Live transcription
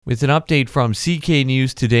With an update from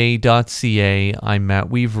cknewstoday.ca, I'm Matt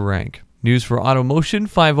Weaverank. News for Automotion,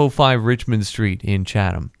 505 Richmond Street in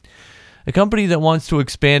Chatham. A company that wants to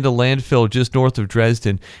expand a landfill just north of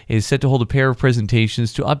Dresden is set to hold a pair of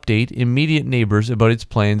presentations to update immediate neighbors about its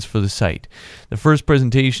plans for the site. The first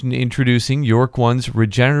presentation, introducing York One's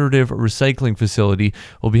regenerative recycling facility,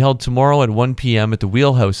 will be held tomorrow at 1 p.m. at the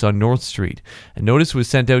Wheelhouse on North Street. A notice was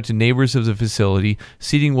sent out to neighbors of the facility.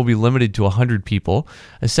 Seating will be limited to 100 people.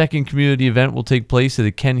 A second community event will take place at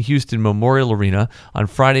the Ken Houston Memorial Arena on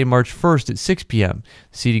Friday, March 1st at 6 p.m.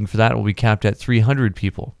 Seating for that will be capped at 300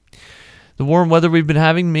 people. The warm weather we've been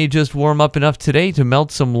having may just warm up enough today to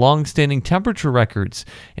melt some long-standing temperature records.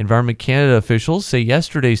 Environment Canada officials say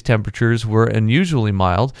yesterday's temperatures were unusually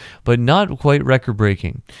mild, but not quite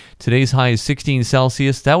record-breaking. Today's high is 16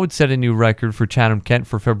 Celsius. That would set a new record for Chatham-Kent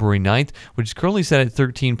for February 9th, which is currently set at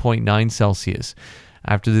 13.9 Celsius.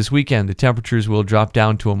 After this weekend, the temperatures will drop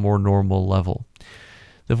down to a more normal level.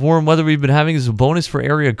 The warm weather we've been having is a bonus for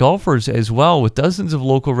area golfers as well, with dozens of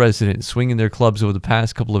local residents swinging their clubs over the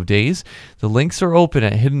past couple of days. The links are open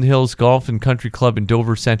at Hidden Hills Golf and Country Club in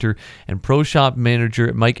Dover Centre, and Pro Shop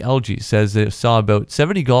manager Mike Elgie says they saw about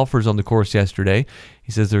 70 golfers on the course yesterday.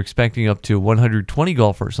 He says they're expecting up to 120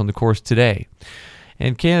 golfers on the course today.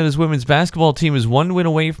 And Canada's women's basketball team is one win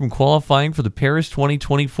away from qualifying for the Paris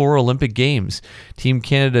 2024 Olympic Games. Team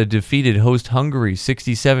Canada defeated host Hungary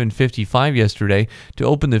 67-55 yesterday to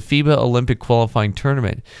open the FIBA Olympic Qualifying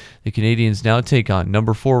tournament. The Canadians now take on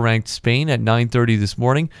number 4 ranked Spain at 9:30 this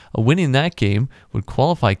morning. A win in that game would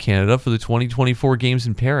qualify Canada for the 2024 Games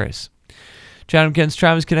in Paris. Chatham-Kent's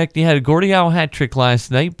Travis Konechny had a Gordie Howe hat trick last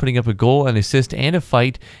night, putting up a goal, an assist, and a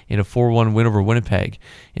fight in a 4-1 win over Winnipeg.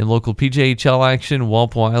 In local PJHL action,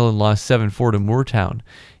 Walpole Island lost 7-4 to Moortown.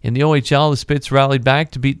 In the OHL, the Spits rallied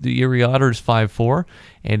back to beat the Erie Otters 5-4.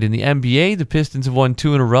 And in the NBA, the Pistons have won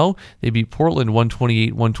 2 in a row. They beat Portland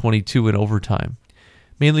 128-122 in overtime.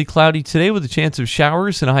 Mainly cloudy today with a chance of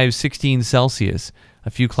showers and a high of 16 Celsius. A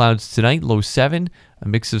few clouds tonight, low 7. A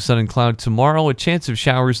mix of sun and cloud tomorrow, a chance of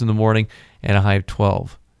showers in the morning, and a high of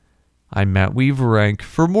 12. I'm Matt Weaverank.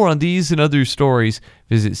 For more on these and other stories,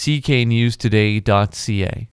 visit cknewstoday.ca.